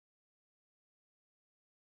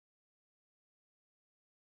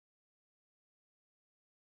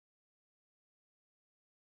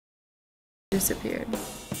disappeared.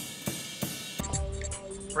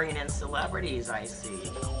 Bringing in celebrities, I see.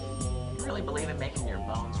 You really believe in making your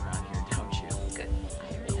bones around here, don't you? Good.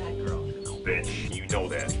 I heard that girl. Bitch, you know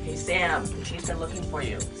that. Hey, Sam, she's been looking for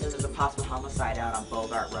you. Says there's a possible homicide out on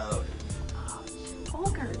Bogart Road.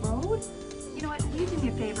 Bogart Road? You know what? You do me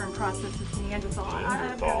a favor and process this Neanderthal.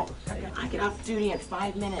 I get off duty in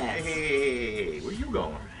 5 minutes. Hey, where you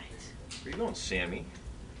going? Where you going, Sammy?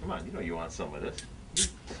 Come on, you know you want some of this.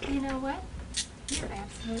 You know what? You're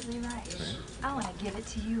absolutely right. I want to give it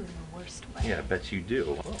to you in the worst way. Yeah, I bet you do.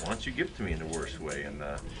 Well, why don't you give it to me in the worst way, and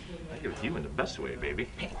I give it to you in the best way, baby.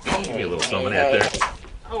 Give me a little some of that there.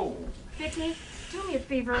 Oh. Vicky, do me a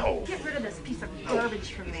favor. Oh. Get rid of this piece of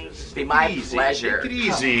garbage from me. It'd be my pleasure. Take it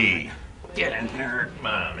easy. Get in here. Come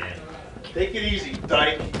on, man. Take it easy,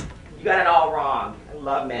 dyke. You got it all wrong. I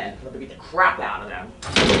love men. Love to beat the crap out of them.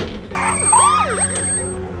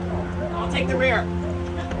 I'll take the rear.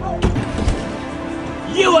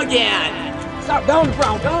 You again! Stop, down the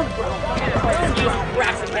ground, down the ground.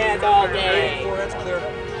 Racks his hand all day. That's clear.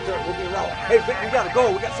 We'll be around. Hey, Vic, we gotta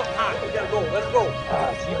go. We got something hot. We gotta go. Let's go.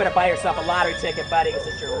 So you better buy yourself a lottery ticket, buddy, because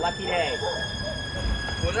it's your lucky day.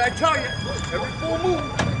 What did I tell you? Every full moon.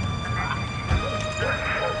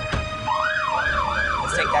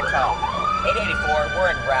 Let's take that call. 884,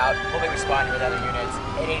 we're en route. We'll be responding with other units.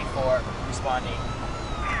 884, responding.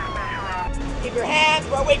 Keep your hands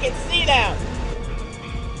where we can see them.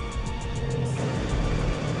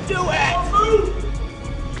 Do it! Move!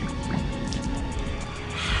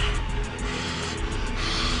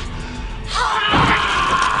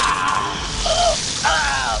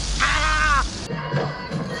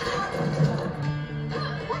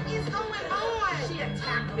 What is going on? She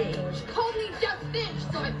attacked me. She called me Jeff Finch,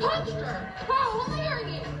 so I punched her. Oh,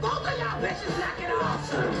 hilarious. Both of y'all bitches knock it off.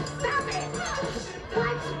 Stop it.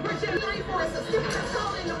 What? We're Gen 3 for us, the stupidest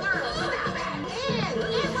soul in the world. Stop it.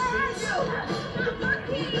 And where are you?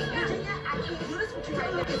 Virginia, I can't do this with you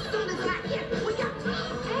right now. As soon as I can. We got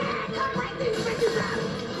come right these bitches out.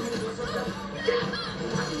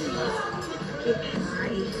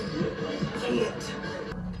 Can't.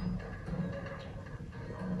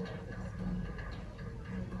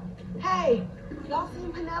 Hey, y'all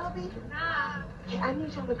seen Penelope? Nah. Hey, I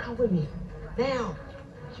need y'all to come with me. Now.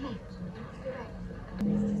 Come on.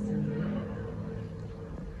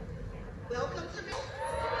 Welcome to me.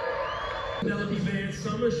 Penelope Van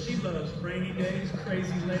Summer, she loves rainy days,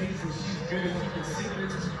 crazy lays, and she's good at keeping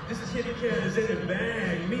secrets. This is Hitty Cats in the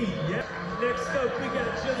bag, me, yeah. Next up, we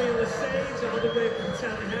got Jillian Lesage, all the way from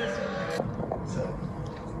Tallahassee. So,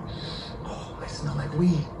 oh, I smell like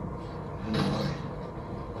weed.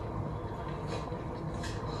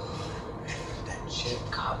 That chick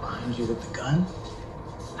caught behind you with the gun?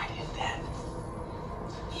 I did that.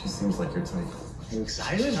 She seems like your type. You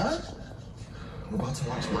excited, huh? I'm about to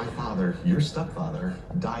watch my father, your stepfather,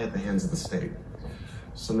 die at the hands of the state.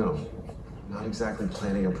 So no, not exactly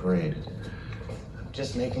planning a parade. I'm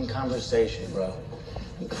just making conversation, bro.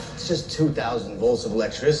 It's just 2,000 volts of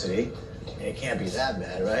electricity. It can't be that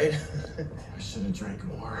bad, right? I should have drank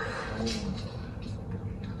more.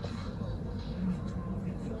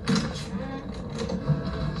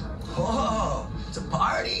 Whoa, it's a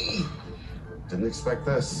party! Didn't expect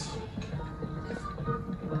this.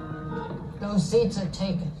 Those seats are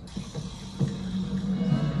taken.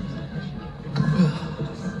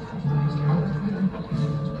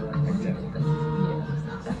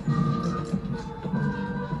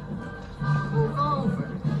 Move over.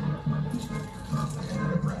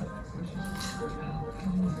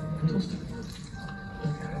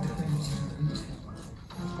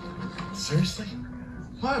 Seriously?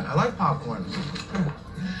 What? I like popcorn.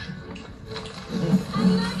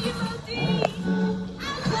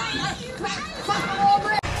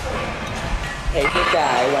 Hey, good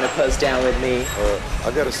guy, want to pose down with me?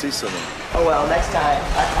 I gotta see someone. Oh well, next time.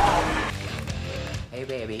 Hey,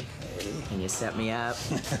 baby. Can you set me up?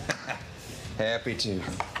 Happy to.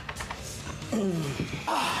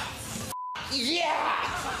 Yeah!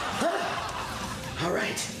 All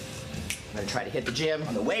right. I'm gonna try to hit the gym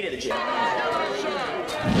on the way to the gym.